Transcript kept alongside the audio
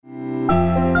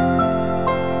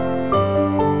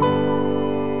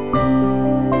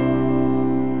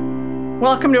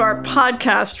Welcome to our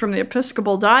podcast from the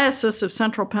Episcopal Diocese of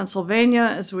Central Pennsylvania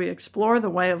as we explore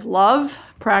the way of love,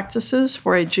 practices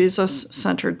for a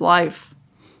Jesus-centered life.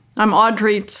 I'm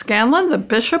Audrey Scanlon, the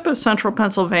Bishop of Central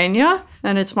Pennsylvania,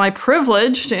 and it's my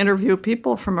privilege to interview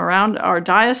people from around our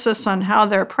diocese on how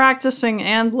they're practicing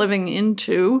and living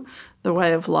into the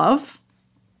way of love.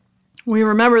 We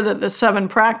remember that the 7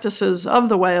 practices of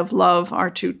the way of love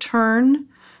are to turn,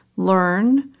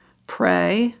 learn,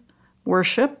 pray,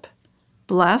 worship,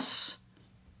 bless,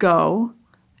 go,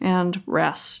 and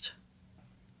rest.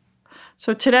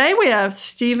 So today we have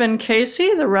Stephen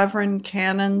Casey, the Reverend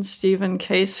Canon Stephen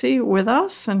Casey, with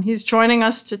us, and he's joining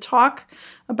us to talk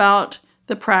about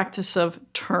the practice of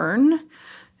turn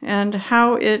and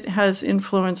how it has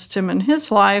influenced him in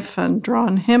his life and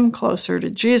drawn him closer to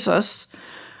Jesus.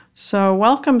 So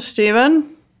welcome,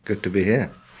 Stephen. Good to be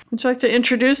here. Would you like to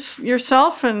introduce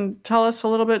yourself and tell us a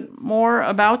little bit more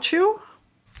about you?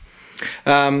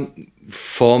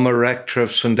 Former rector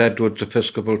of St. Edward's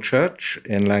Episcopal Church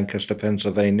in Lancaster,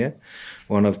 Pennsylvania.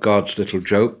 One of God's little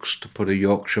jokes to put a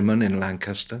Yorkshireman in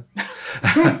Lancaster.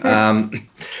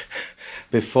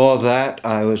 Before that,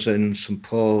 I was in St.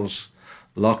 Paul's,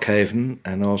 Lockhaven,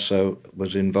 and also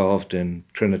was involved in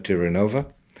Trinity Renova.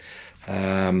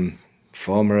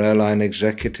 Former airline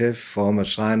executive, former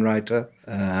signwriter,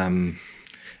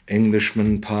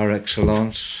 Englishman par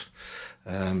excellence.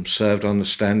 Served on the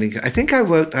standing. I think I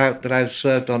worked out that I've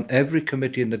served on every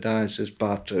committee in the diocese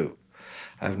bar 2.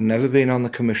 I've never been on the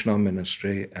Commission on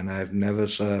Ministry, and I've never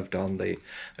served on the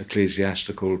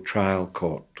Ecclesiastical Trial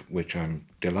Court, which I'm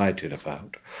delighted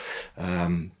about.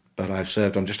 But I've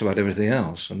served on just about everything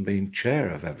else and been chair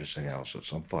of everything else at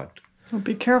some point. Well,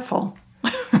 be careful.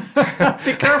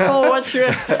 Be careful what you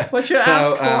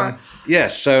ask for.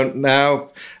 Yes, so now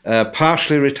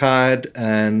partially retired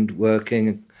and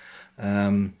working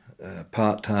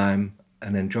part-time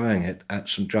and enjoying it at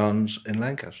St. John's in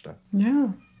Lancaster. Yeah,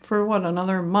 for what,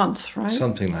 another month, right?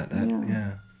 Something like that,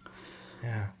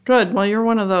 yeah. Good. Well, you're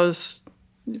one of those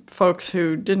folks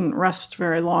who didn't rest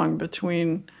very long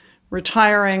between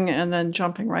retiring and then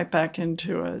jumping right back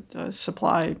into a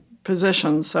supply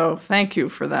position, so thank you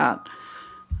for that.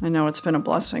 I know it's been a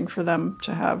blessing for them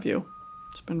to have you.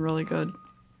 It's been really good.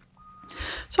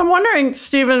 So I'm wondering,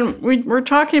 Stephen, we're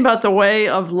talking about the way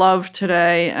of love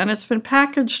today, and it's been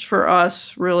packaged for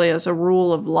us really as a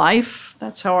rule of life.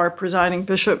 That's how our presiding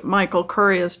Bishop Michael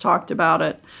Curry has talked about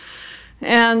it.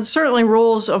 And certainly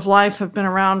rules of life have been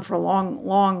around for a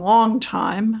long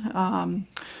time.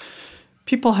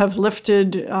 People have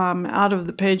lifted out of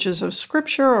the pages of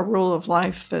Scripture a rule of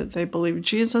life that they believe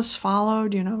Jesus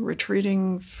followed,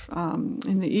 retreating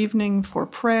in the evening for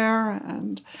prayer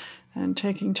and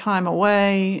taking time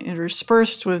away,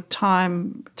 interspersed with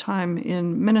time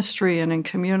in ministry and in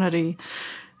community.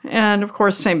 And of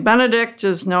course, St. Benedict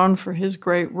is known for his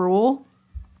great rule.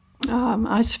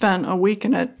 I spent a week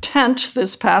in a tent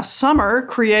this past summer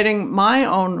creating my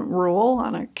own rule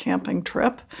on a camping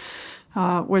trip,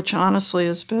 which honestly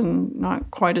has been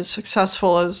not quite as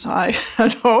successful as I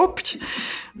had hoped.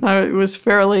 It was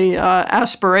fairly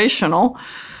aspirational.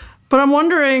 But I'm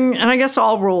wondering, and I guess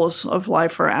all rules of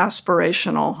life are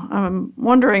aspirational. I'm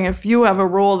wondering if you have a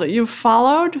rule that you've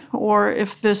followed, or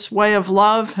if this way of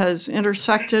love has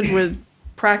intersected with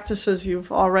practices you've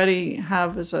already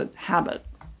have as a habit.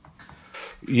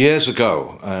 Years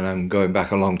ago, and I'm going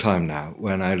back a long time now,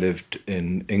 when I lived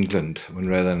in England, when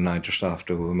Raylan and I, just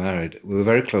after we were married, we were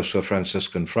very close to a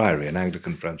Franciscan friary, an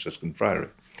Anglican Franciscan friary.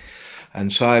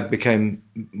 And so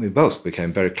we both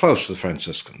became very close to the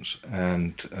Franciscans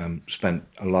and spent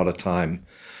a lot of time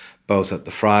both at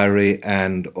the friary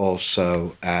and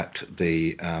also at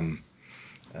the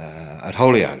at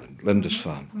Holy Island,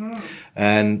 Lindisfarne.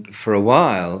 And for a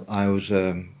while, I was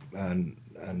a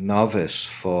novice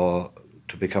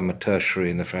to become a tertiary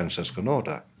in the Franciscan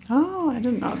order. Oh, I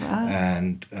didn't know that.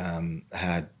 And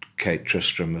had Kate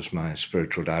Tristram as my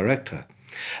spiritual director.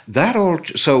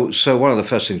 So one of the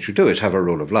first things you do is have a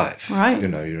rule of life. Right.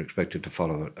 You're expected to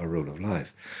follow a rule of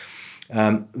life.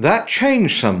 That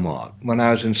changed somewhat when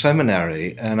I was in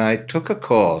seminary, and I took a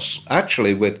course,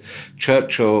 actually with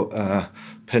Churchill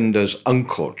Pinder's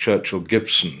uncle, Churchill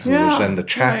Gibson, who was then the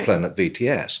chaplain at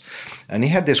VTS. And he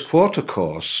had this quarter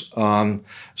course on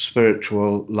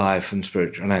spiritual life and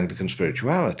Anglican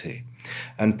spirituality.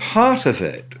 And part of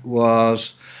it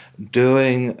was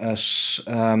doing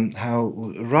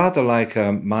rather like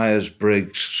a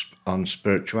Myers-Briggs on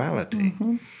spirituality,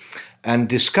 and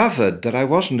discovered that I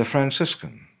wasn't a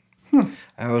Franciscan.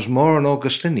 I was more an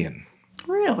Augustinian.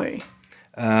 Really?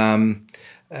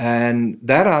 And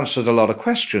that answered a lot of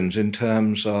questions in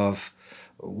terms of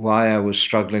why I was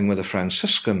struggling with a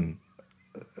Franciscan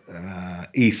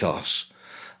ethos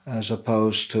as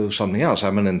opposed to something else.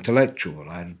 I'm an intellectual.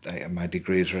 My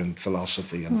degrees are in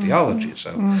philosophy and theology,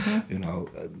 so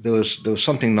there was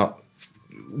something not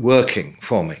working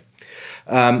for me.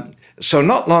 So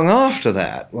not long after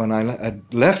that, when I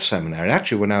left seminary,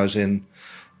 actually when I was in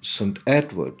St.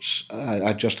 Edward's,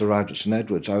 I just arrived at St.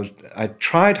 Edward's, I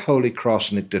tried Holy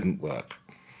Cross and it didn't work.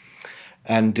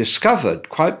 And discovered,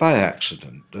 quite by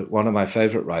accident, that one of my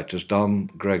favorite writers, Dom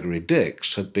Gregory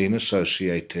Dix, had been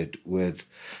associated with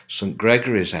St.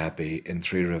 Gregory's Abbey in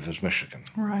Three Rivers, Michigan.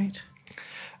 Right.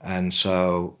 And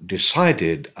so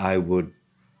decided I would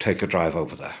take a drive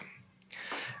over there.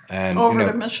 And, over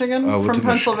to Michigan from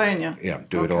Pennsylvania? Michigan. Yeah,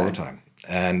 do it all the time.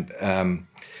 And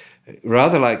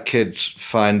rather like kids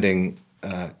finding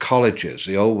colleges,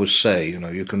 they always say,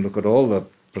 you can look at all the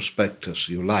prospectus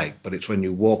you like, but it's when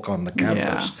you walk on the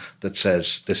campus that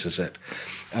says this is it.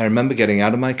 I remember getting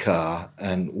out of my car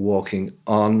and walking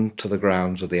on to the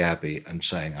grounds of the Abbey and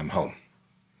saying, I'm home.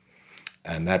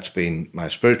 And that's been my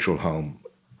spiritual home,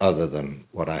 other than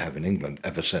what I have in England,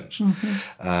 ever since.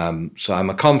 Mm-hmm. So I'm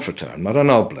a comforter. I'm not an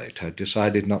oblate. I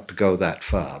decided not to go that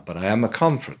far, but I am a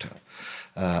comforter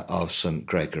of St.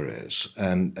 Gregory's.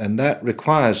 And that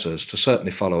requires us to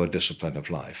certainly follow a discipline of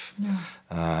life.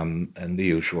 And the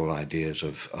usual ideas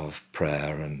of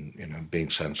prayer and,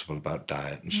 being sensible about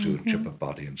diet and stewardship of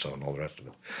body and so on, all the rest of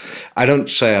it. I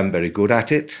don't say I'm very good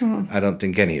at it. I don't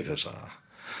think any of us are.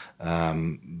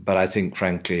 But I think,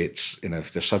 frankly, it's,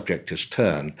 if the subject is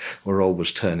turn, we're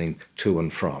always turning to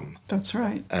and from. That's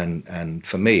right. And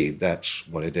for me, that's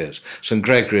what it is. St.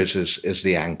 Gregory's is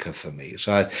the anchor for me.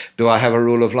 So do I have a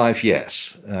rule of life?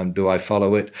 Yes. Do I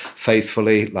follow it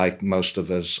faithfully? Like most of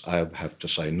us, I have to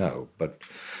say no. But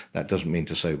that doesn't mean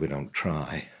to say we don't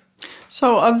try.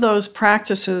 So of those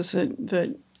practices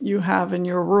that you have in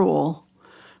your rule,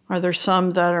 are there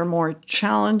some that are more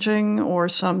challenging or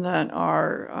some that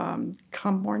are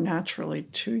come more naturally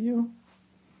to you?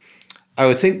 I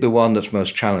would think the one that's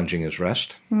most challenging is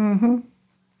rest. Mm-hmm.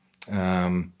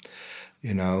 I'm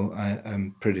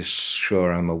pretty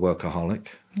sure I'm a workaholic.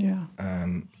 Yeah.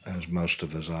 As most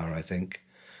of us are, I think.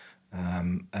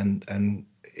 And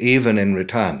even in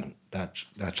retirement, that's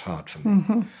hard for me.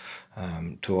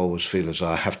 Mm-hmm. To always feel as though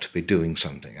I have to be doing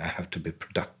something. I have to be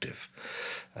productive.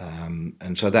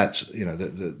 And so that's,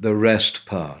 the rest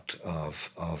part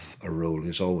of a rule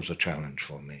is always a challenge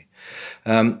for me.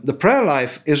 The prayer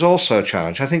life is also a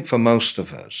challenge, I think, for most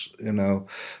of us.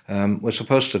 We're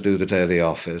supposed to do the daily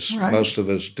office. Right. Most of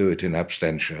us do it in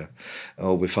absentia,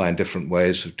 or we find different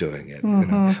ways of doing it.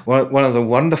 Mm-hmm. One of the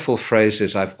wonderful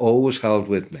phrases I've always held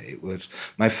with me was,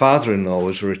 my father-in-law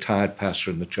was a retired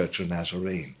pastor in the Church of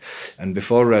Nazarene. And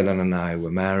before Raylan and I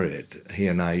were married, he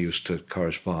and I used to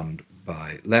correspond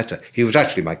by letter. He was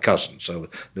actually my cousin, so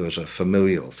there was a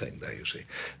familial thing there, you see.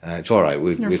 It's all right.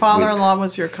 Your father-in-law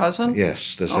was your cousin?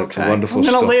 Yes. There's a wonderful story.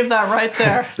 I'm going to leave that right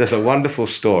there. There's a wonderful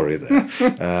story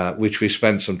there, which we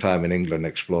spent some time in England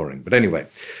exploring. But anyway,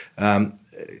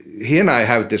 he and I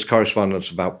had this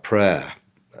correspondence about prayer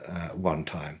one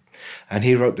time. And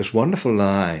he wrote this wonderful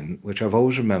line, which I've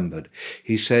always remembered.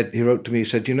 He wrote to me,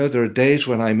 there are days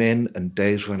when I'm in and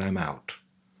days when I'm out.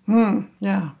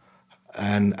 Yeah.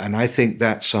 And I think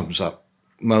that sums up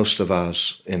most of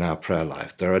us in our prayer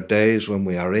life. There are days when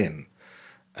we are in,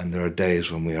 and there are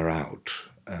days when we are out.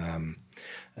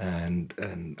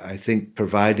 And I think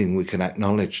providing we can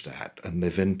acknowledge that and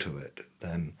live into it,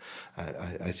 then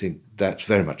I think that's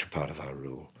very much a part of our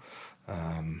rule.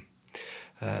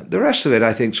 The rest of it,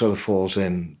 I think, sort of falls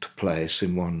into place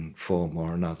in one form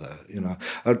or another.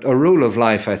 A rule of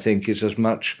life, I think, is as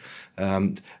much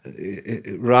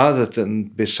rather than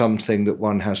be something that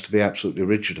one has to be absolutely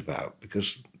rigid about,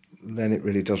 because then it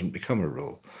really doesn't become a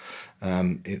rule.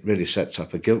 It really sets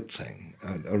up a guilt thing.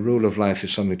 A rule of life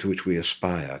is something to which we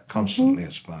aspire, constantly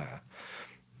aspire.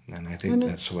 And I think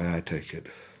that's the way I take it.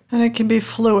 And it can be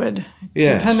fluid,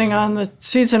 depending on the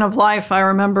season of life. I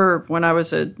remember when I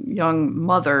was a young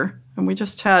mother, and we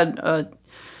just had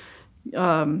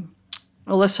Alyssa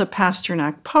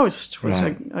Pasternak Post was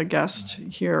a guest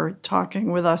here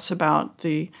talking with us about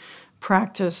the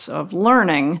practice of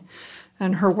learning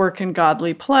and her work in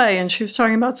godly play. And she was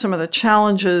talking about some of the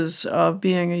challenges of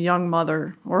being a young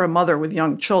mother, or a mother with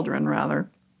young children, rather,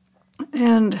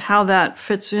 and how that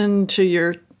fits into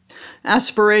your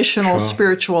aspirational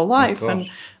spiritual life. And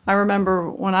I remember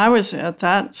when I was at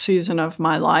that season of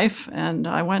my life, and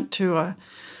I went to a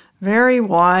very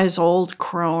wise old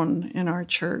crone in our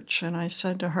church, and I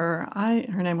said to her,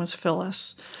 her name was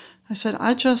Phyllis, I said,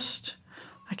 I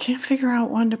can't figure out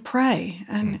when to pray,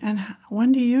 and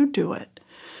when do you do it?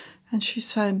 And she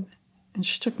said, and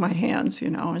she took my hands,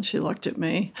 and she looked at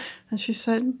me, and she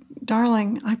said,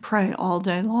 "Darling, I pray all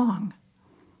day long."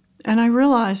 And I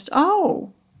realized,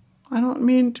 oh, I don't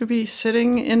mean to be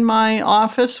sitting in my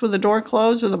office with the door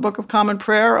closed with a Book of Common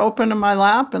Prayer open in my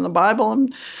lap and the Bible,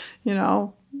 and,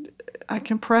 I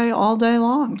can pray all day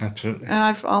long. Absolutely.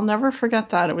 And I'll never forget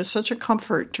that. It was such a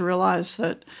comfort to realize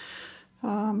that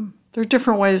there are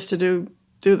different ways to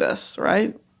do this,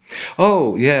 right?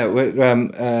 Oh, yeah.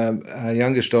 Our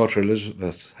youngest daughter,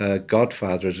 Elizabeth, her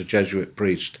godfather is a Jesuit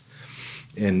priest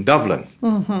in Dublin.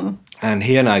 Mm-hmm. And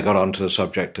he and I got onto the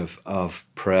subject of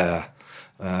prayer.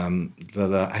 I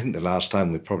think the last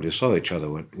time we probably saw each other,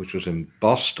 which was in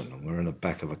Boston, and we were in the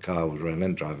back of a car with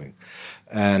Raylene driving.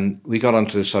 And we got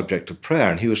onto the subject of prayer.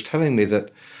 And he was telling me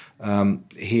that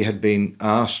he had been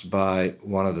asked by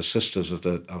one of the sisters of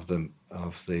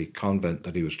the convent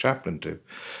that he was chaplain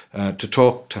to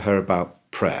talk to her about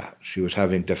prayer. She was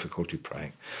having difficulty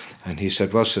praying, and he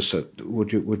said, "Well, sister,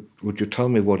 would you tell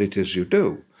me what it is you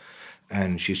do?"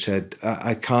 And she said,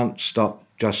 "I can't stop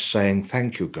just saying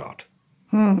thank you, God."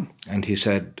 And he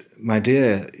said, "My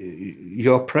dear,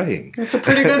 you're praying. It's a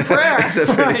pretty good prayer." It's a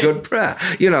pretty good prayer,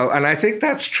 and I think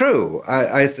that's true.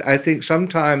 I think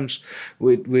sometimes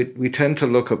we tend to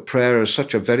look at prayer as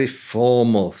such a very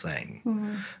formal thing,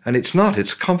 and it's not.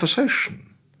 It's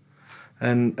conversation,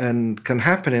 and can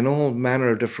happen in all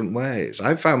manner of different ways.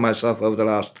 I've found myself over the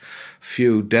last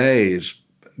few days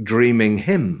dreaming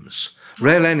hymns.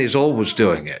 Raylene is always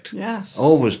doing it. Yes.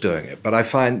 Always doing it. But I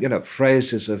find,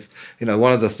 phrases of,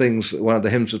 one of the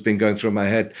hymns that's been going through my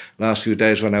head last few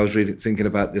days when I was thinking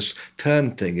about this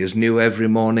turn thing is "New every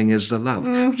morning is the love."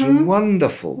 Which is a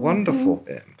wonderful, wonderful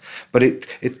hymn. But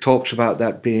it talks about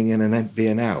that being in and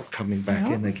being out, coming back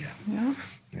in again. Yeah.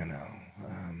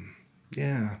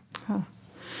 Yeah. Huh.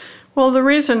 Well, the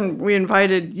reason we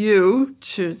invited you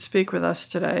to speak with us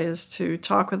today is to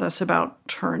talk with us about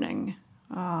turning.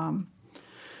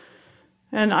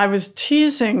 And I was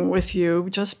teasing with you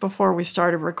just before we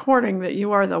started recording that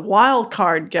you are the wild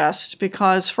card guest,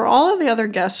 because for all of the other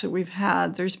guests that we've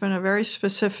had, there's been a very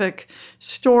specific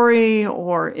story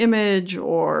or image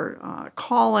or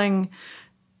calling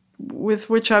with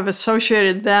which I've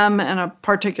associated them and a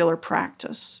particular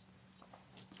practice.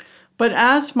 But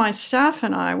as my staff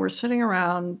and I were sitting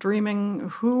around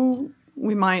dreaming who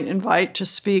we might invite to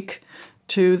speak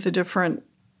to the different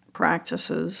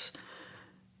practices,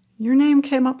 your name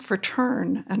came up for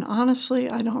turn, and honestly,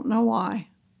 I don't know why.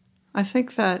 I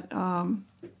think that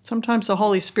sometimes the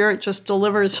Holy Spirit just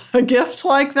delivers a gift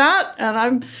like that,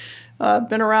 and I've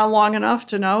been around long enough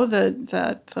to know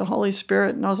that the Holy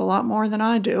Spirit knows a lot more than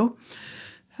I do.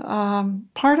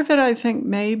 Part of it, I think,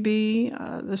 may be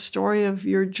the story of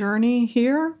your journey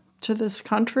here to this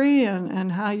country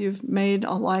and how you've made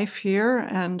a life here,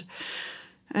 and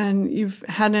you've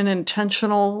had an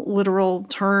intentional, literal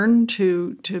turn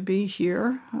to be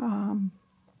here.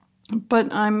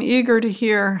 But I'm eager to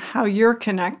hear how you're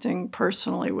connecting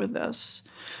personally with this.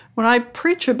 When I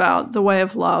preach about the way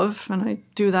of love, and I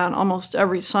do that almost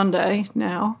every Sunday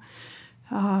now,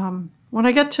 when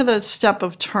I get to the step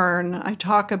of turn, I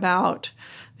talk about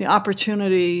the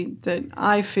opportunity that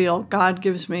I feel God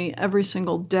gives me every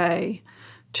single day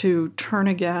to turn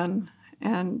again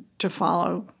and to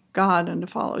follow God and to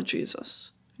follow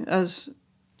Jesus as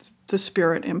the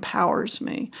Spirit empowers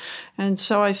me. And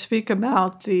so I speak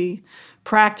about the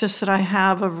practice that I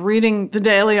have of reading the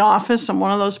daily office. I'm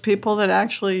one of those people that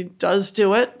actually does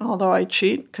do it, although I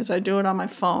cheat because I do it on my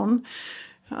phone.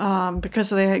 Because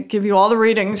they give you all the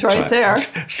readings right there.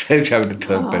 Saves you having to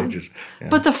turn pages. Yeah.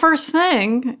 But the first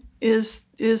thing is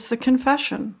the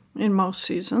confession in most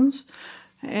seasons.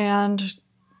 And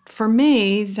for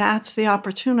me, that's the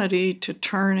opportunity to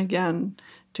turn again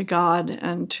to God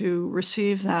and to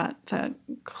receive that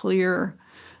clear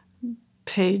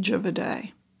page of a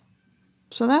day.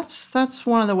 So that's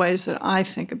one of the ways that I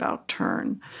think about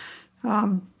turn.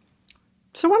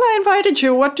 So when I invited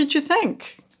you, what did you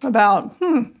think about,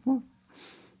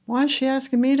 why is she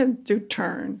asking me to do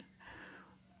turn?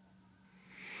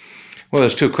 Well,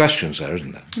 there's two questions there,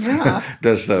 isn't there? Yeah.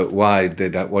 There's the what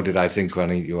did I think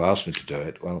when you asked me to do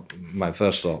it? Well, my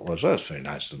first thought was, it's very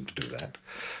nice of them to do that.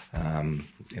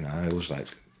 I always like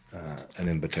an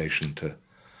invitation to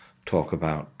talk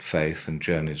about faith and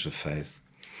journeys of faith.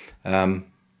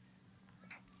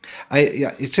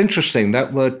 It's interesting,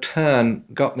 that word turn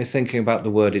got me thinking about the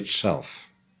word itself.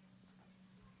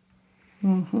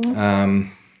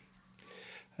 Mm-hmm.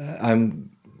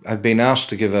 I've been asked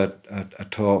to give a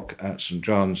talk at St.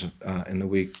 John's in the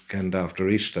weekend after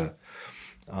Easter.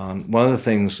 One of the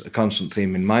things, a constant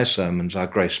theme in my sermons, are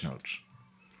grace notes.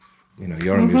 You know,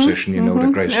 you're a musician, you know what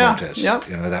a grace note is. Yep.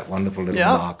 You know, that wonderful little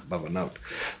mark above a note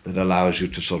that allows you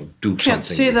to sort of do something. Can't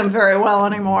see them very well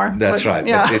anymore. That's right.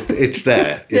 Yeah. But it's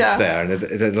there. It's there, and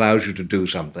it allows you to do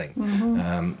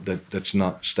something that's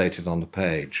not stated on the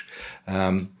page.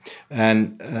 I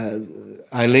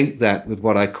link that with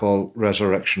what I call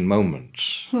resurrection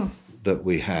moments that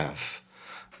we have.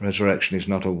 Resurrection is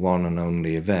not a one and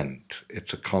only event.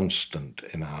 It's a constant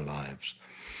in our lives.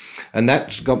 And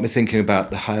that's got me thinking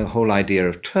about the whole idea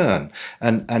of turn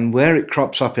and where it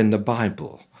crops up in the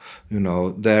Bible. You know,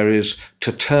 there is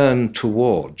to turn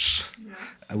towards,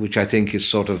 which I think is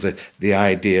sort of the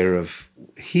idea of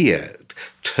here,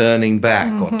 turning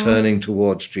back or turning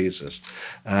towards Jesus.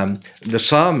 The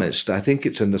psalmist, I think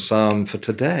it's in the psalm for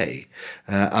today,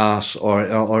 asks,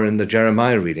 or in the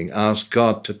Jeremiah reading, ask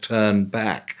God to turn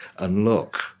back and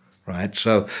look, right?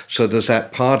 So there's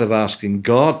that part of asking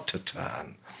God to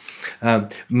turn.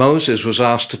 Moses was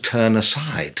asked to turn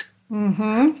aside.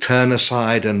 Turn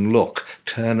aside and look,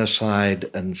 turn aside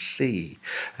and see.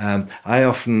 I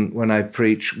often, when I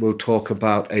preach, will talk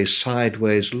about a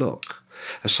sideways look.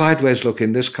 A sideways look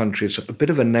in this country is a bit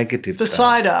of a negative. The term,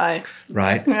 side eye,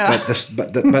 right? Yeah.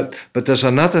 But there's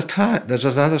another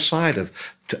side of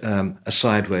a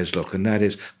sideways look, and that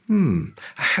is, I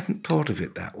hadn't thought of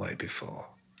it that way before.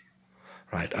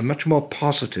 Right, a much more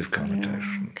positive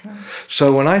connotation. Yeah, okay.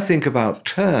 So when I think about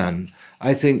turn,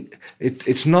 I think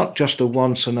it's not just a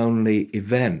once and only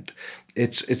event.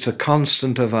 It's a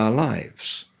constant of our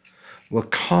lives. We're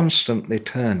constantly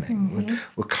turning.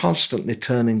 We're constantly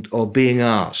turning or being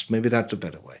asked, maybe that's a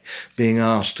better way, being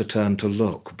asked to turn to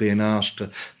look, being asked to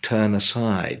turn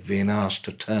aside, being asked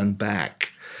to turn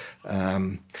back.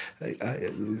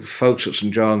 Folks at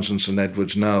St. John's and St.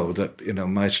 Edward's know that, you know,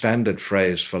 my standard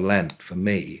phrase for Lent for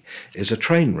me is a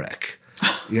train wreck.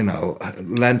 You know,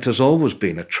 Lent has always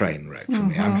been a train wreck for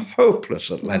me. I'm hopeless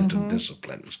at Lenten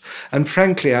disciplines. And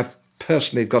frankly, I've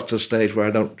personally got to a stage where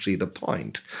I don't see the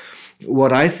point.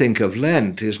 What I think of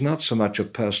Lent is not so much a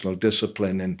personal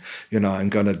discipline in, you know, I'm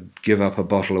going to give up a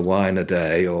bottle of wine a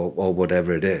day or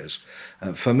whatever it is.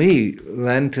 For me,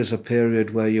 Lent is a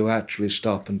period where you actually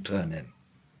stop and turn in.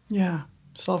 Yeah,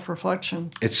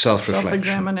 self-reflection. It's self-reflection.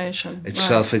 Self-examination. It's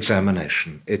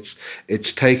self-examination.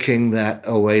 It's taking that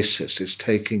oasis. It's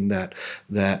taking that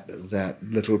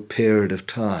little period of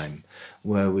time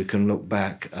where we can look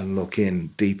back and look in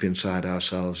deep inside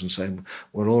ourselves and say,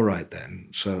 well, all right then.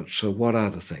 So what are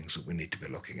the things that we need to be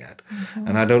looking at?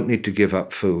 And I don't need to give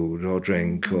up food or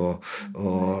drink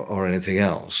or anything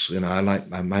else. You know,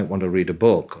 I might want to read a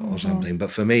book or something,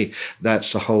 but for me,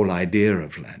 that's the whole idea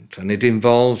of Lent, and it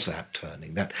involves that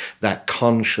turning, that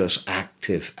conscious,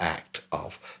 active act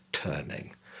of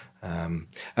turning.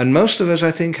 And most of us,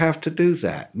 I think, have to do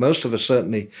that. Most of us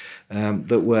certainly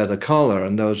that wear the collar,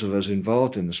 and those of us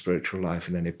involved in the spiritual life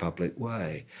in any public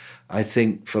way. I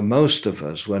think for most of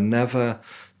us, we're never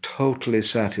totally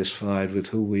satisfied with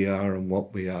who we are and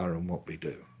what we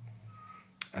do.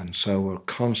 And so we're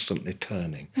constantly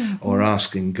turning or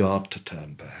asking God to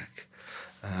turn back.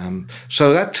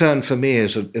 So that turn for me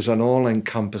is an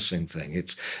all-encompassing thing.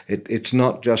 It's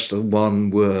not just a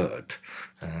one word.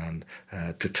 And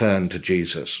to turn to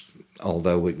Jesus,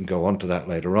 although we can go on to that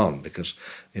later on, because,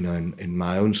 you know, in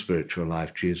my own spiritual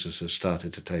life, Jesus has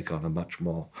started to take on a much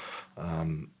more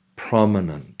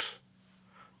prominent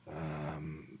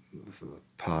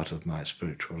part of my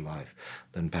spiritual life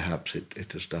than perhaps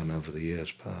it has done over the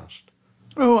years past.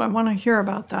 Oh, I want to hear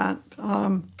about that.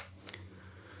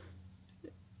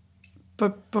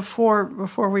 But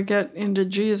before we get into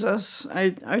Jesus,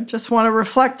 I just want to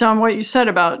reflect on what you said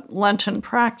about Lenten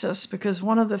practice, because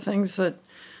one of the things that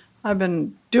I've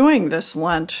been doing this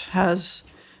Lent has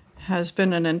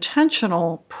been an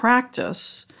intentional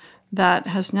practice that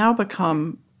has now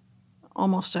become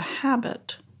almost a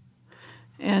habit.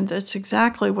 And that's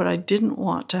exactly what I didn't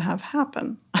want to have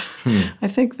happen. I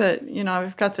think that, you know,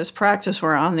 I've got this practice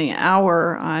where on the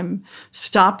hour I'm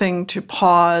stopping to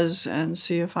pause and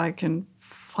see if I can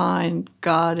find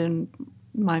God in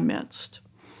my midst,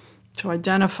 to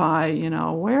identify, you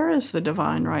know, where is the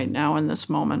divine right now in this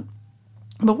moment.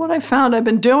 But what I found I've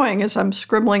been doing is I'm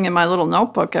scribbling in my little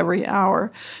notebook every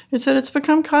hour, is that it's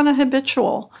become kind of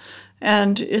habitual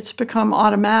and it's become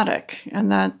automatic.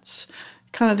 And that's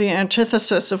kind of the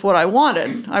antithesis of what I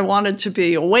wanted. I wanted to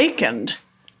be awakened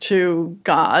to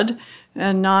God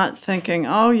and not thinking,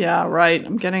 oh yeah, right,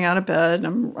 I'm getting out of bed,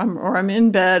 I'm in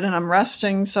bed and I'm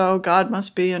resting, so God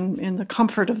must be in the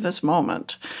comfort of this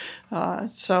moment.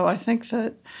 So I think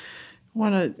that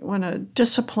when a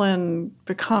discipline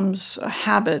becomes a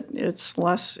habit, it's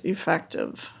less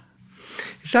effective.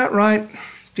 Is that right?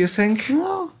 do you think?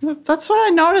 Well, that's what I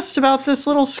noticed about this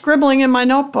little scribbling in my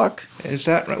notebook. Is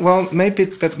that right? Well, maybe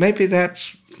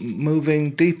that's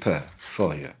moving deeper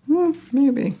for you.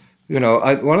 Maybe. You know,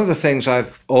 one of the things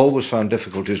I've always found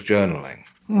difficult is journaling.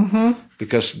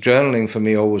 Because journaling for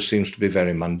me always seems to be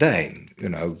very mundane. You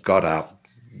know, got up,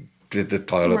 did the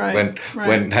toilet,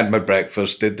 went, had my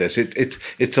breakfast, did this.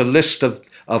 It's a list of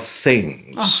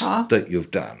things that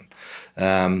you've done.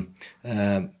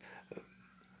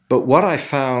 But what I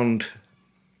found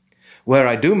where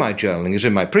I do my journaling is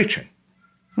in my preaching.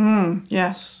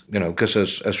 Yes. You know, because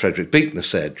as Frederick Buechner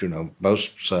said, you know,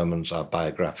 most sermons are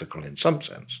biographical in some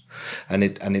sense. And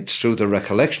it's through the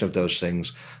recollection of those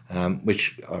things,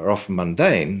 which are often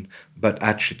mundane, but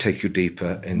actually take you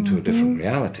deeper into a different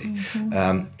reality.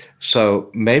 So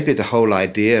maybe the whole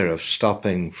idea of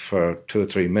stopping for 2 or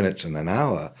 3 minutes in an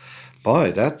hour,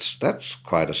 boy, that's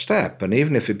quite a step. And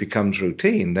even if it becomes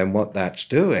routine, then what that's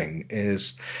doing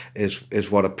is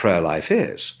what a prayer life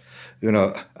is. You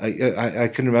know, I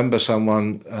can remember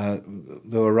someone,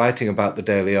 they were writing about the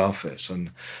daily office and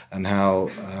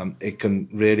how it can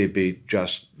really be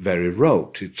just very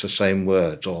rote. It's the same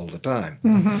words all the time.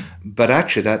 But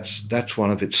actually that's one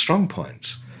of its strong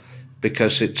points,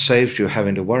 because it saves you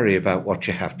having to worry about what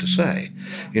you have to say.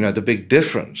 You know, the big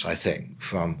difference, I think,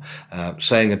 from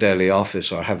saying a daily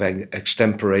office or having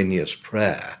extemporaneous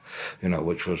prayer, you know,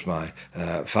 which was my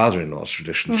father-in-law's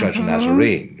tradition, Church of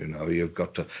Nazarene. You know, you've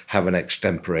got to have an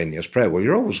extemporaneous prayer. Well,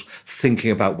 you're always thinking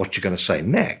about what you're going to say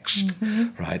next,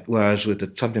 right? Whereas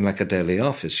with something like a daily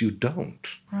office, you don't.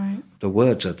 Right. The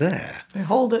words are there. They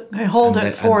hold it. They hold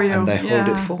it for you. And they hold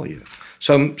it for you.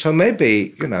 So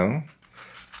maybe, you know,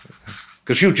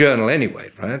 because you journal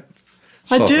anyway, right?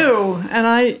 I do, and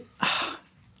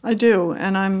I do,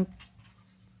 and I'm,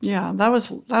 yeah. That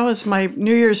was my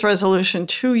New Year's resolution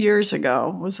 2 years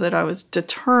ago. Was that I was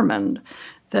determined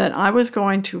that I was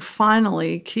going to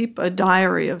finally keep a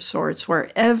diary of sorts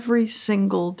where every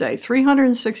single day,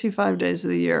 365 days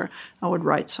of the year, I would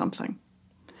write something,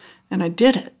 and I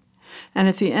did it. And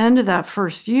at the end of that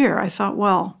first year, I thought,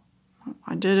 well,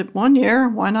 I did it 1 year.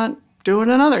 Why not do it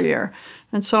another year?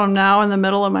 And so I'm now in the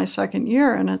middle of my second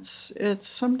year, and it's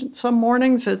some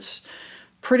mornings it's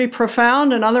pretty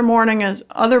profound, and other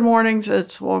mornings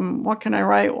it's, well, what can I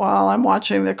write while I'm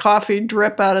watching the coffee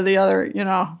drip out of the other,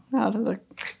 out of the.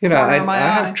 You know, I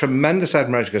have tremendous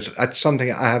admiration, because it's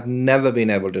something I have never been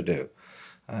able to do.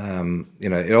 You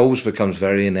know, it always becomes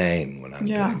very inane when I'm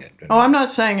doing it. You know? Oh, I'm not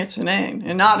saying it's inane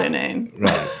and not inane.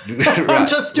 Right. I'm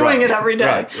just doing it every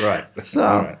day. Right. So.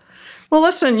 All right. Well,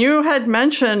 listen, you had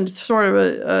mentioned sort of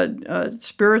a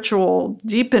spiritual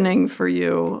deepening for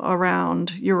you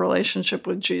around your relationship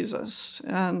with Jesus,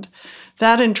 and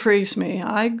that intrigues me.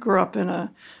 I grew up in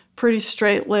a pretty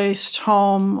straight-laced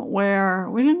home where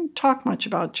we didn't talk much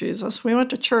about Jesus. We went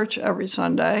to church every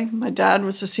Sunday. My dad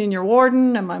was the senior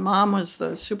warden, and my mom was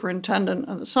the superintendent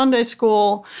of the Sunday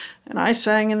school, and I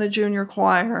sang in the junior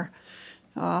choir.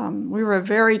 We were a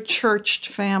very churched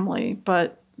family,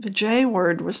 but the J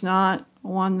word was not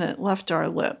one that left our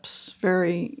lips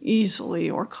very easily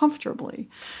or comfortably.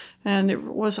 And it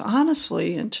was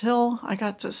honestly until I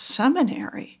got to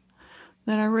seminary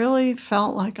that I really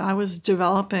felt like I was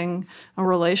developing a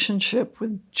relationship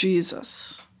with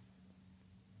Jesus.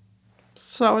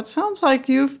 So it sounds like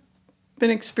you've been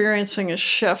experiencing a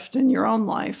shift in your own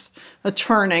life, a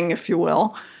turning, if you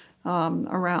will,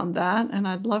 around that, and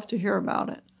I'd love to hear about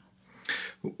it.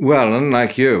 Well,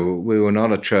 unlike you, we were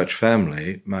not a church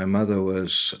family. My mother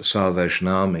was Salvation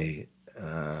Army,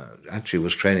 actually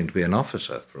was training to be an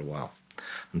officer for a while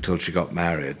until she got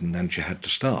married, and then she had to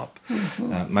stop.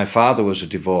 My father was a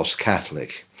divorced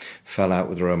Catholic, fell out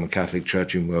with the Roman Catholic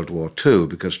Church in World War II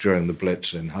because during the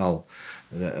Blitz in Hull,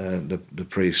 the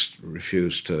priest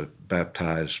refused to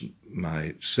baptize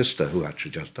my sister, who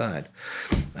actually just died.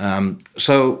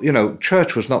 So, you know,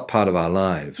 church was not part of our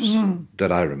lives,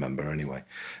 that I remember anyway,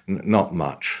 not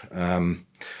much. And,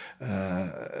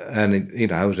 you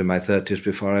know, I was in my 30s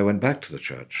before I went back to the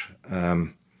church.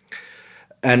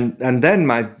 And then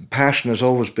my passion has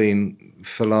always been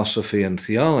philosophy and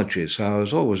theology. So I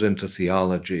was always into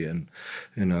theology and,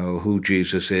 you know, who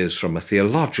Jesus is from a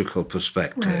theological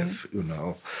perspective, right. You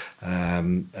know.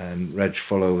 And Reg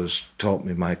Fuller has taught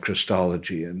me my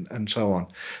Christology and so on.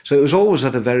 So it was always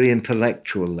at a very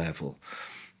intellectual level.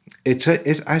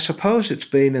 I suppose it's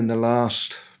been in the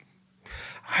last,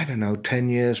 10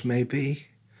 years maybe,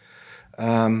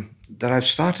 that I've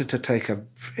started to take a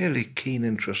really keen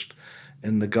interest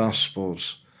in the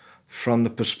Gospels from the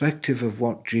perspective of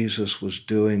what Jesus was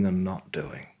doing and not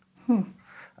doing,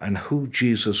 and who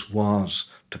Jesus was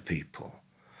to people.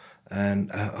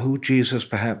 and who Jesus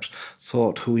perhaps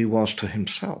thought who he was to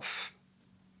himself.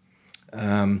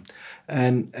 And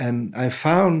I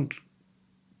found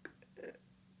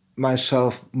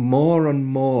myself more and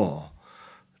more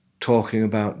talking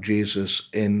about Jesus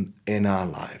in our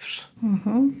lives,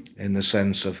 in the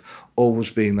sense of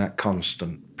always being that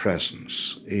constant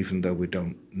presence, even though we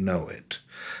don't know it,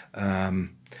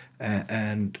 and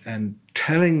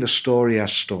telling the story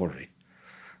as story,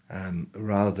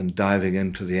 rather than diving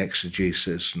into the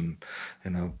exegesis and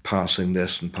passing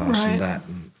this and passing that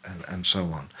and so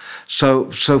on. So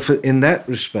in that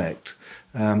respect,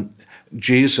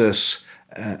 Jesus,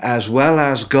 as well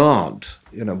as God,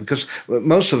 because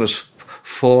most of us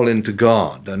fall into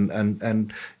God,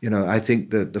 and I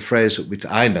think that the phrase that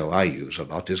I use a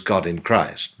lot is God in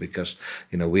Christ, because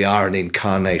we are an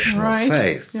incarnational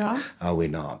faith, are we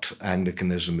not?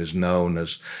 Anglicanism is known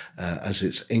as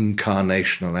its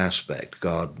incarnational aspect,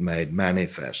 God made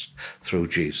manifest through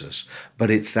Jesus.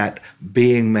 But it's that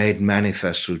being made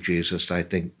manifest through Jesus, I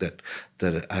think, that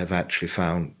I've actually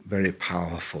found very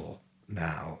powerful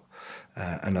now.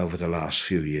 And over the last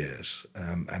few years.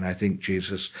 And I think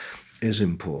Jesus is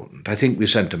important. I think we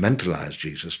sentimentalize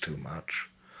Jesus too much,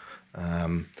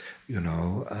 and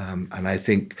I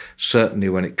think certainly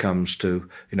when it comes to,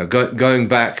 going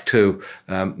back to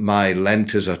my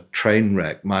Lent is a train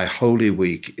wreck, my Holy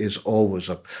Week is always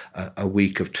a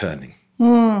week of turning.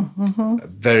 A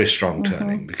very strong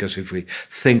turning, because if we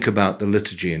think about the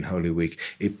liturgy in Holy Week,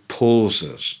 it pulls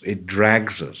us, it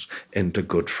drags us into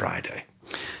Good Friday.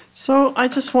 So I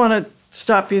just want to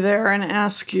stop you there and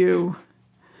ask you,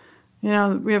 we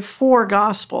have 4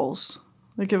 Gospels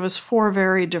that give us 4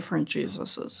 very different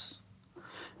Jesuses.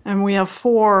 And we have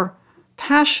 4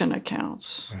 Passion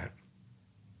accounts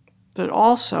that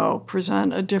also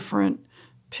present a different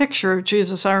picture of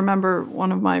Jesus. I remember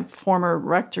one of my former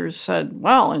rectors said,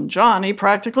 well, in John, he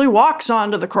practically walks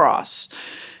onto the cross.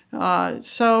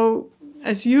 So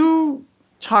as you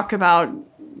talk about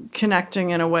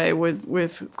connecting in a way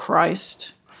with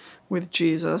Christ, with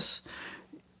Jesus,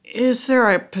 is there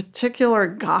a particular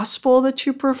gospel that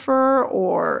you prefer,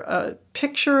 or a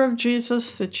picture of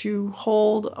Jesus that you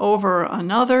hold over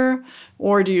another,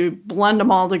 or do you blend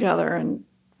them all together and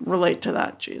relate to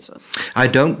that Jesus? I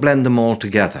don't blend them all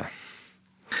together.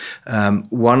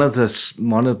 One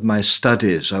of my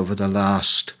studies over the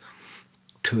last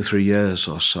 2 or 3 years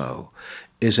or so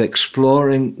is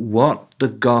exploring what the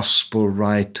gospel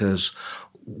writers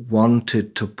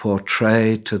wanted to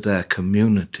portray to their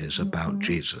communities about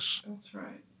Jesus. That's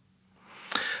right.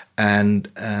 And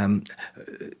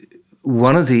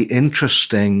one of the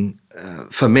interesting,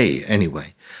 for me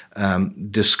anyway,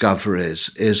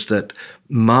 discoveries is that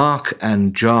Mark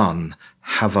and John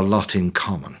have a lot in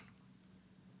common.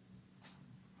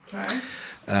 Okay.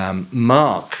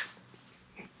 Mark,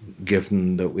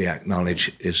 given that we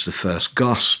acknowledge is the first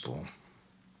gospel,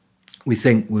 we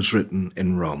think was written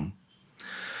in Rome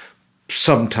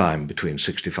sometime between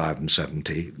 65 and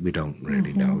 70. We don't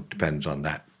really know. It depends on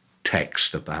that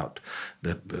text about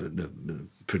the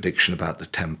prediction about the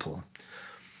temple.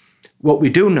 What we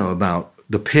do know about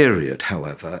the period,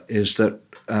 however, is that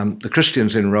the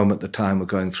Christians in Rome at the time were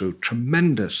going through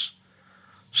tremendous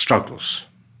struggles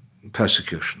and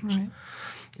persecutions. Right.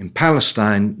 In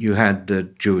Palestine, you had the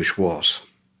Jewish wars.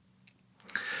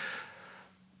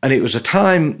 And it was a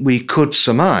time, we could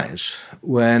surmise,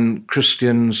 when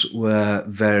Christians were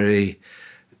very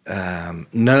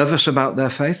nervous about their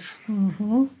faith,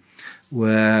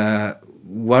 were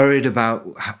worried about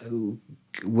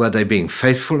were they being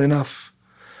faithful enough.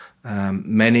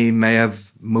 Many may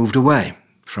have moved away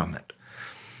from it.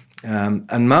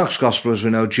 And Mark's gospel, as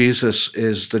we know, Jesus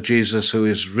is the Jesus who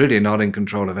is really not in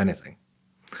control of anything,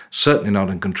 certainly not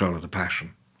in control of the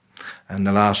passion. And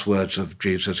the last words of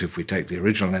Jesus, if we take the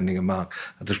original ending of Mark,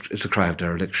 it's a cry of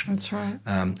dereliction. That's right.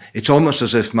 It's almost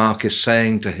as if Mark is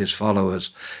saying to his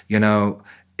followers,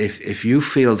 if you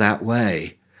feel that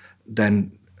way,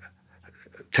 then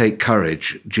take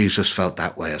courage. Jesus felt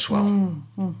that way as well,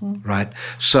 right?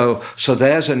 So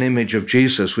there's an image of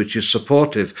Jesus which is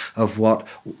supportive of what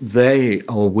they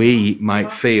or we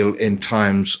might feel in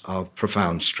times of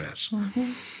profound stress.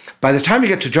 By the time you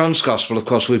get to John's Gospel, of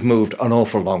course, we've moved an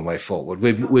awful long way forward.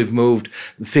 We've moved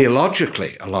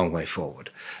theologically a long way forward.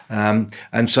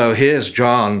 And so here's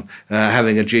John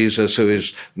having a Jesus who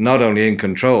is not only in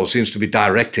control, seems to be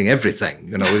directing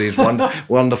everything, with these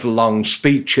wonderful long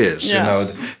speeches.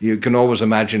 Yes. You can always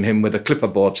imagine him with a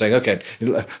clipperboard saying, okay,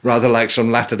 rather like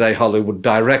some latter-day Hollywood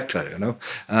director,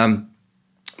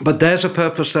 But there's a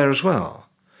purpose there as well.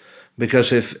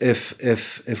 Because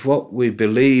if what we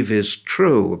believe is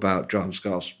true about John's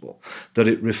Gospel, that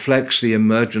it reflects the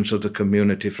emergence of the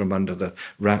community from under the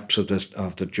wraps of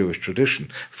the Jewish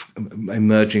tradition,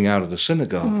 emerging out of the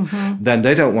synagogue, then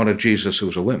they don't want a Jesus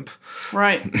who's a wimp.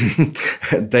 Right.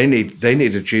 They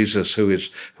need a Jesus who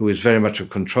is very much in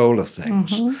control of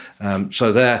things.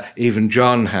 So there, even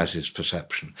John has his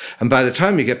perception. And by the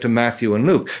time you get to Matthew and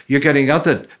Luke, you're getting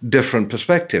other different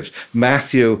perspectives.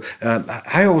 Matthew,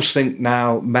 I always think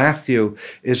now Matthew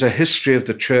is a history of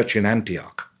the church in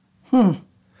Antioch.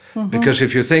 Because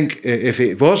if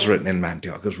it was written in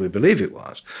Antioch, as we believe it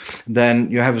was, then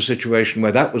you have a situation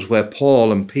where that was where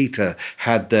Paul and Peter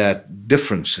had their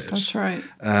differences. That's right.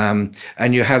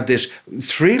 And you have this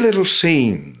three little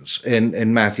scenes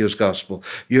in Matthew's Gospel.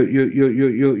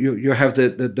 You have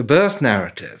the birth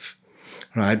narrative,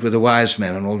 right, with the wise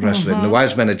men and all the rest of it, and the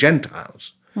wise men are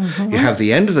Gentiles. You have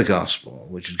the end of the gospel,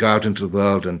 which is go out into the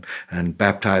world and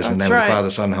baptize in the name of the Father,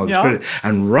 Son, and Holy Spirit.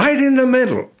 And right in the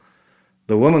middle,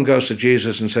 the woman goes to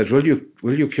Jesus and says, will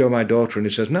you cure my daughter? And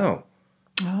he says, no.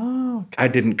 Oh, okay. I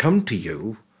didn't come to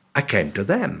you. I came to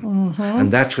them.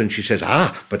 And that's when she says,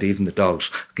 but even the dogs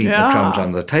keep the crumbs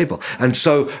on the table. And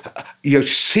so you're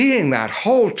seeing that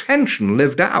whole tension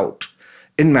lived out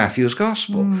in Matthew's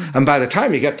gospel. And by the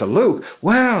time you get to Luke,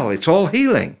 well, it's all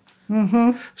healing.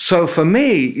 So for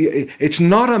me, it's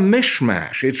not a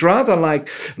mishmash. It's rather like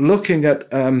looking at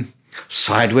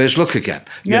sideways look again.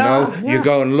 You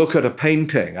go and look at a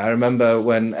painting. I remember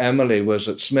when Emily was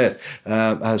at Smith,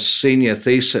 her senior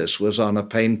thesis was on a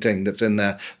painting that's in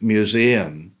their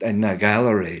museum, in their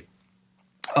gallery,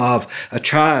 of a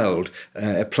child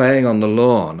playing on the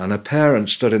lawn, and a parent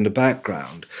stood in the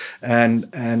background.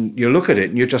 And you look at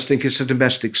it and you just think it's a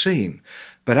domestic scene.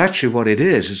 But actually what it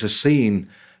is a scene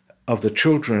of the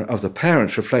children, of the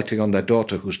parents reflecting on their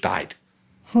daughter who's died.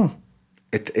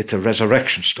 It's a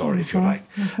resurrection story, if you like.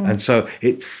 And so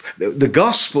the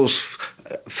Gospels,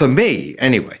 for me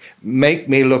anyway, make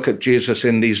me look at Jesus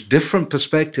in these different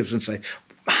perspectives and say,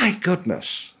 my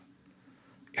goodness,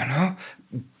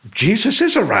 Jesus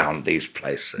is around these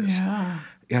places.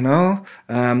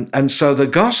 And so the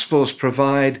Gospels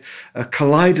provide a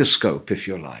kaleidoscope, if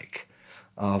you like,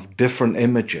 of different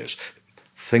images.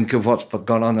 Think of what's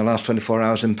gone on in the last 24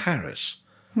 hours in Paris,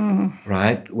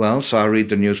 right? Well, so I read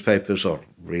the newspapers or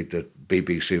read the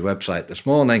BBC website this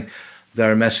morning.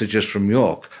 There are messages from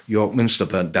York. York Minster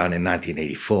burnt down in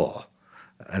 1984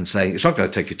 and saying, it's not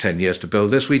going to take you 10 years to build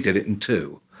this. We did it in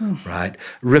 2, right?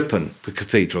 Ripon, the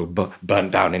cathedral,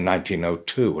 burnt down in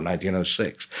 1902 or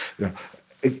 1906.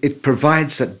 It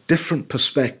provides a different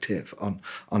perspective on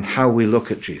how we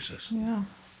look at Jesus. Yeah.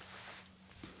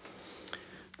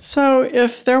 So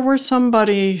if there were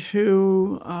somebody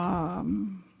who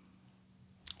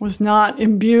was not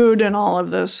imbued in all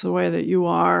of this the way that you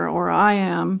are or I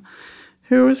am,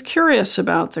 who was curious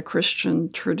about the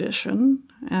Christian tradition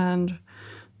and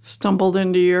stumbled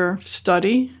into your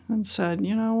study and said,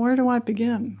 where do I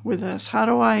begin with this? Where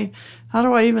do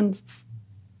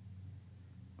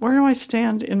I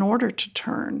stand in order to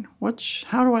turn?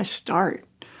 How do I start?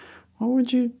 What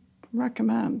would you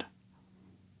recommend?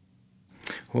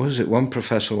 What was it? One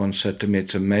professor once said to me,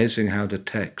 it's amazing how the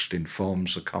text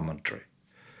informs the commentary.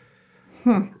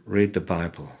 Read the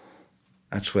Bible.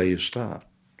 That's where you start.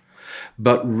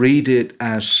 But read it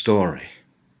as story.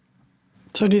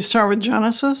 So do you start with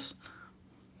Genesis?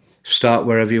 Start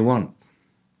wherever you want.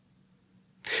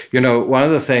 One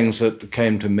of the things that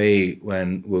came to me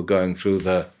when we're going through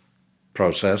the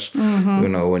process,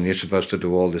 when you're supposed to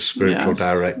do all this spiritual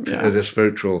the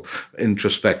spiritual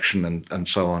introspection and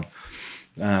so on,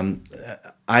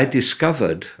 I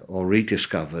discovered or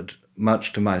rediscovered,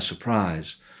 much to my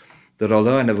surprise, that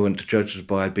although I never went to church as a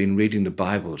boy, I'd been reading the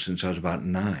Bible since I was about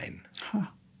 9.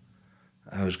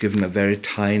 I was given a very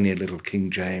tiny little King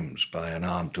James by an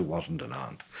aunt who wasn't an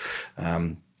aunt.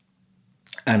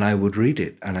 And I would read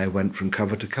it, and I went from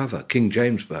cover to cover. King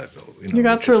James Bible. You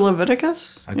got through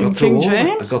Leviticus? I got through King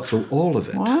James? I got through all of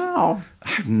it. Wow. I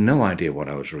had no idea what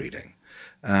I was reading.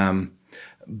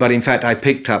 But in fact, I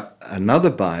picked up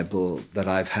another Bible that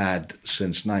I've had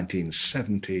since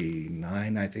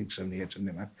 1979, I think, 78,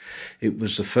 something like that. It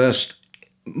was the first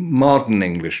modern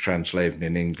English translation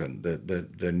in England,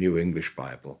 the New English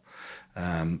Bible.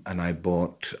 And I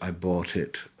bought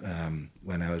it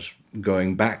when I was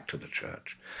going back to the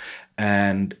church.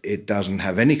 And it doesn't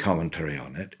have any commentary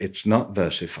on it. It's not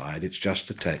versified. It's just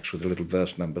the text with the little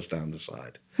verse numbers down the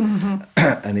side.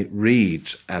 And it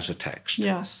reads as a text.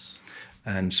 Yes.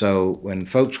 And so when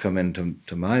folks come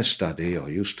into my study, or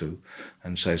used to,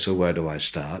 and say, so where do I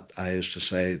start? I used to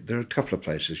say, there are a couple of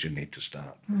places you need to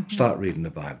start. Start reading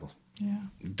the Bible. Yeah.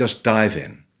 Just dive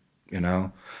in,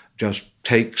 just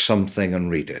take something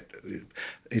and read it.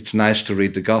 It's nice to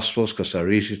read the Gospels because they're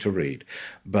easy to read,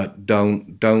 but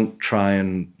don't try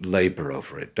and labor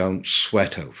over it. Don't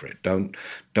sweat over it. Don't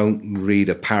read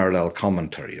a parallel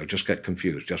commentary. You'll just get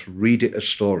confused. Just read it as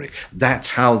story.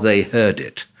 That's how they heard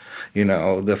it.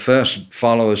 The first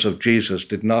followers of Jesus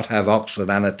did not have Oxford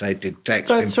annotated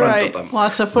text in front of them.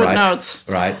 Lots of footnotes.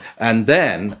 Right. And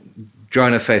then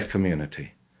join a faith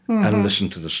community and listen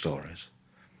to the stories.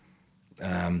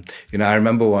 I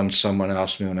remember once someone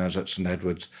asked me when I was at St.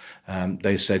 Edward's,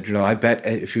 they said, I bet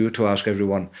if you were to ask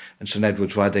everyone in St.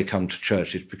 Edward's why they come to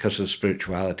church, it's because of the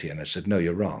spirituality. And I said, no,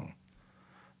 you're wrong.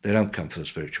 They don't come for the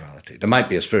spirituality. There might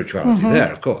be a spirituality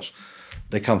there, of course.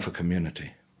 They come for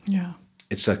community. Yeah.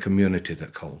 It's their community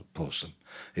that pulls them.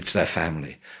 It's their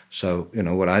family. So,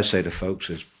 what I say to folks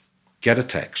is get a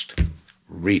text,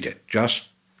 read it, just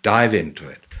dive into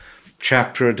it.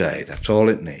 Chapter a day, that's all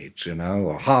it needs,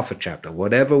 or half a chapter,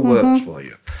 whatever works for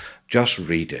you. Just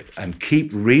read it and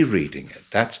keep rereading it.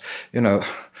 That's,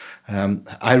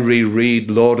 I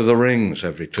reread Lord of the Rings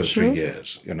every 2 or 3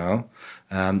 years,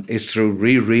 It's through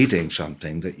rereading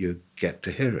something that you get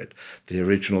to hear it. The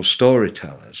original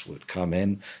storytellers would come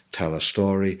in, tell a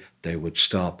story, they would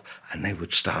stop, and they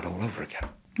would start all over again.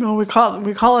 Well, we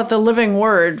call it the living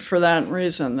word for that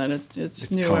reason, that it's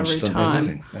new every time.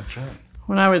 Living. That's right.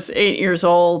 When I was 8 years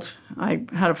old, I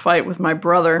had a fight with my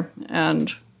brother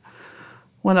and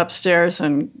went upstairs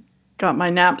and got my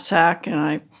knapsack, and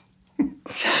I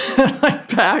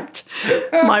packed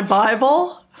my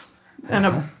Bible and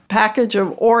a package of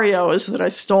Oreos that I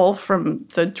stole from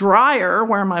the dryer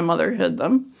where my mother hid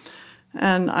them.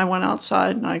 And I went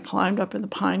outside and I climbed up in the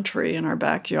pine tree in our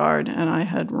backyard, and I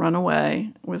had run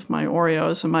away with my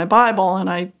Oreos and my Bible, and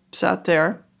I sat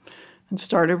there and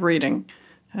started reading.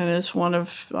 And it's one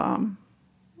of the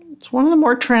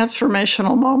more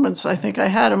transformational moments I think I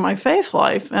had in my faith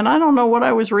life. And I don't know what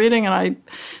I was reading, and I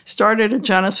started at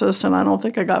Genesis, and I don't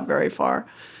think I got very far.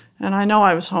 And I know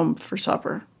I was home for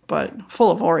supper, but full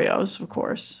of Oreos, of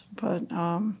course. But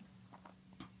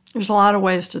there's a lot of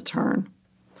ways to turn.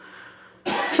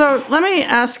 So let me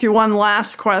ask you one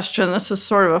last question. This is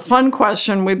sort of a fun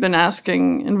question we've been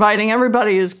asking, inviting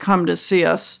everybody who's come to see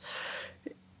us.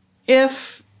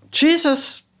 If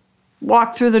Jesus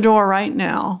walked through the door right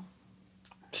now,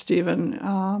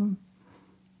 Stephen,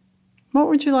 what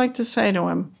would you like to say to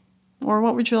him? Or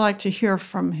what would you like to hear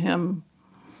from him?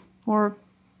 Or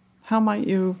how might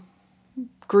you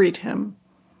greet him?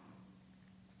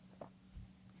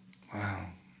 Wow.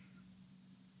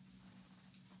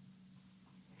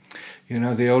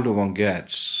 The older one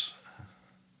gets,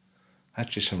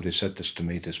 actually somebody said this to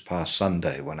me this past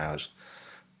Sunday when I was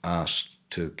asked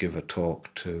to give a talk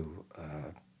to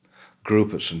a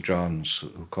group at St. John's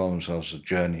who call themselves the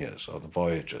journeyers or the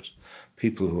voyagers,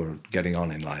 people who are getting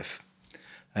on in life.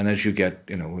 And as you get,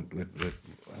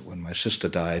 when my sister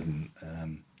died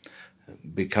and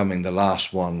becoming the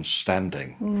last one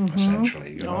standing,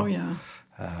 essentially, Oh, yeah.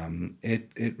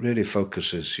 It really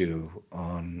focuses you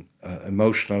on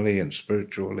emotionally and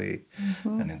spiritually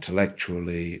and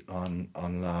intellectually on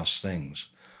last things.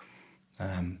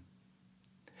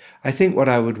 I think what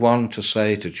I would want to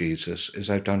say to Jesus is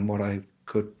I've done what I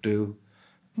could do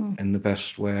in the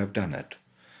best way I've done it.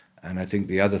 And I think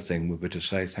the other thing would be to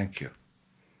say thank you.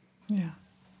 Yeah.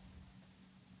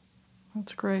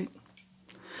 That's great.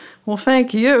 Well,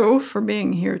 thank you for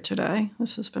being here today.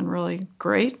 This has been really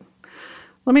great.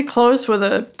 Let me close with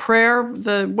a prayer.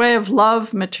 The Way of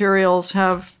Love materials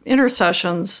have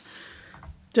intercessions,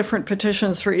 different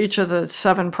petitions for each of the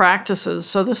 7 practices.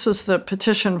 So this is the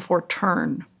petition for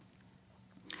turn.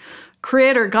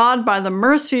 Creator God, by the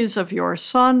mercies of your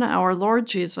Son, our Lord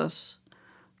Jesus,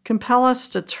 compel us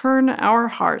to turn our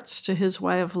hearts to his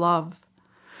way of love,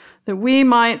 that we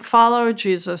might follow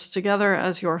Jesus together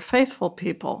as your faithful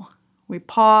people. We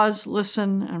pause,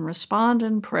 listen, and respond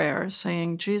in prayer,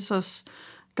 saying, Jesus,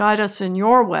 guide us in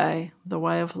your way, the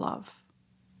way of love.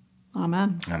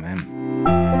 Amen.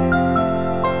 Amen.